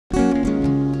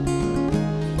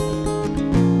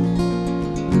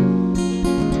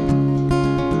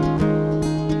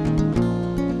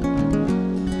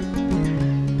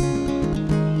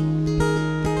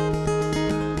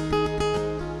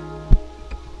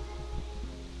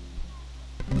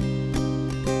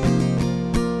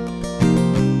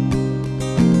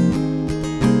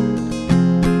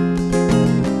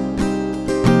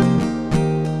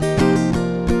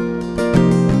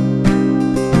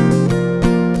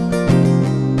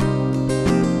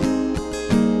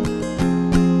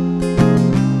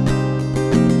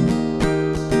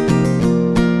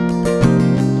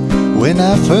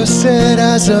I first set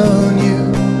eyes on you.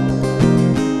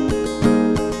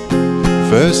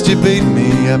 First you beat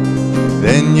me up,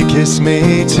 then you kiss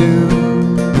me too.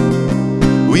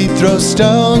 We throw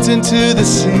stones into the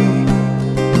sea.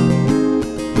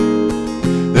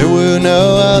 There were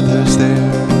no others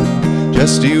there,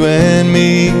 just you and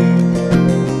me.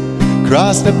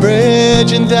 Crossed the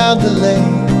bridge and down the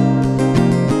lane.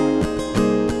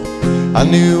 I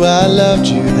knew I loved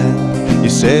you then, you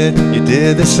said you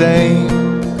did the same.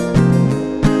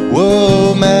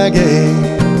 Whoa, Maggie,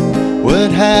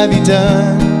 what have you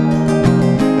done?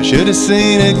 I should have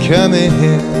seen it coming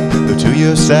here, though to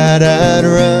your side I'd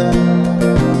run.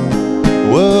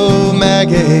 Whoa,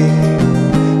 Maggie,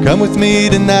 come with me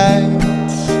tonight.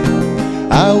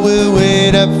 I will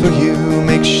wait up for you,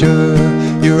 make sure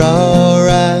you're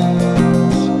alright.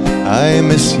 I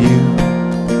miss you.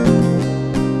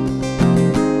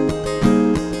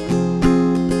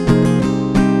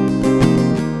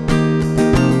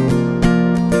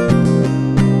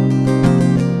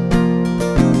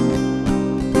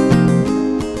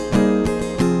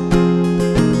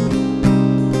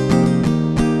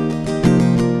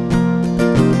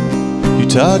 You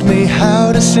taught me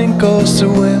how to sink or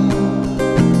swim.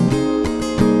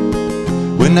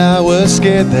 When I was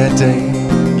scared that day,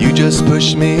 you just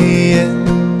pushed me in.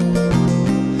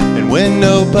 And when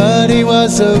nobody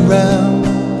was around,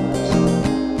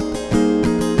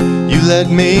 you let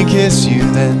me kiss you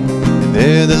then, and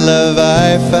there the love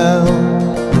I found.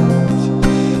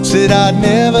 Said I'd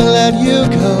never let you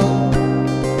go,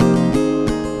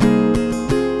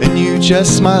 and you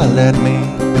just smiled at me.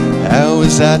 How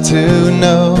was I to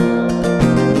know?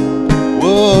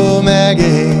 Whoa,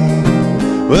 Maggie,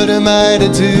 what am I to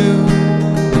do?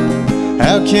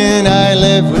 How can I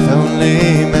live with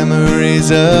only memories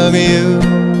of you?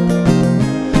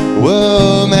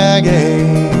 Whoa,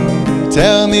 Maggie,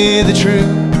 tell me the truth.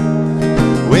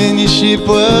 When your ship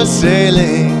was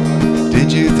sailing,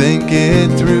 did you think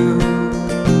it through?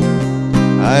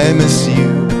 I miss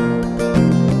you.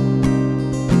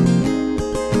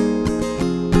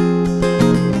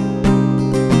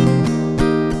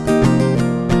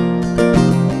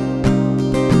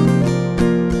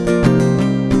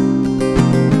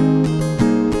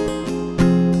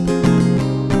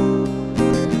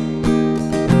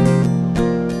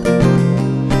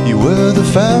 You were the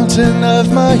fountain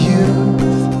of my youth,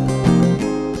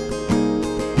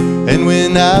 and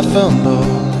when I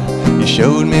fumbled, you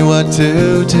showed me what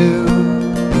to do.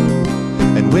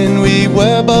 And when we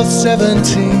were both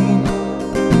 17,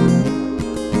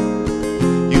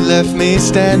 you left me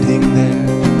standing there,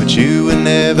 but you were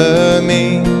never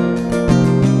me.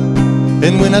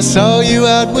 And when I saw you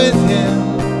out with him,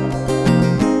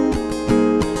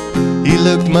 he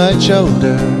looked much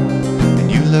older,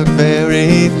 look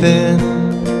very thin.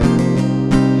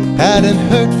 Hadn't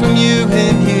heard from you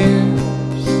in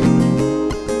years.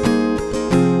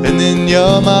 And then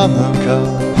your mama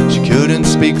called, she couldn't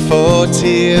speak for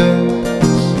tears.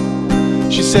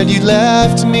 She said you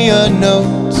left me a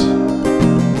note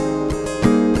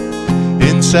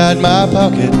inside my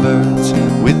pocket burnt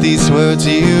with these words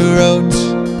you wrote.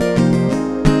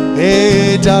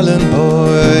 Hey darling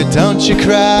boy, don't you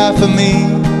cry for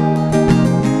me.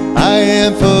 I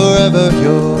am forever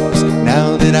yours,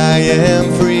 now that I am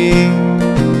free.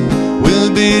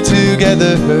 We'll be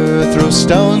together, throw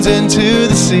stones into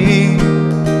the sea.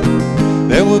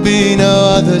 There will be no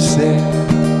others there,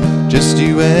 just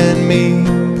you and me.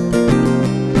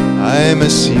 I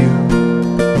miss you.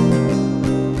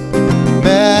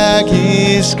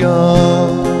 Maggie's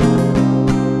gone.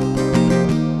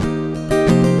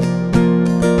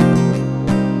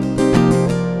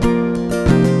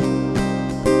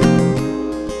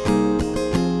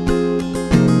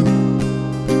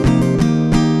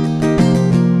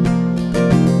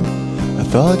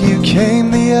 Thought you came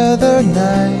the other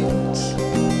night.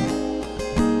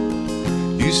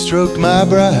 You stroked my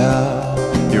brow,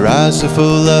 your eyes are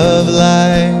full of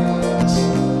light.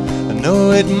 I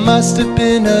know it must have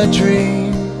been a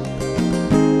dream,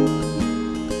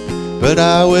 but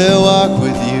I will walk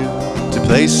with you to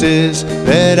places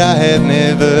that I have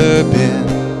never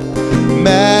been.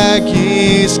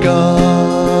 Maggie's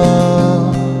gone.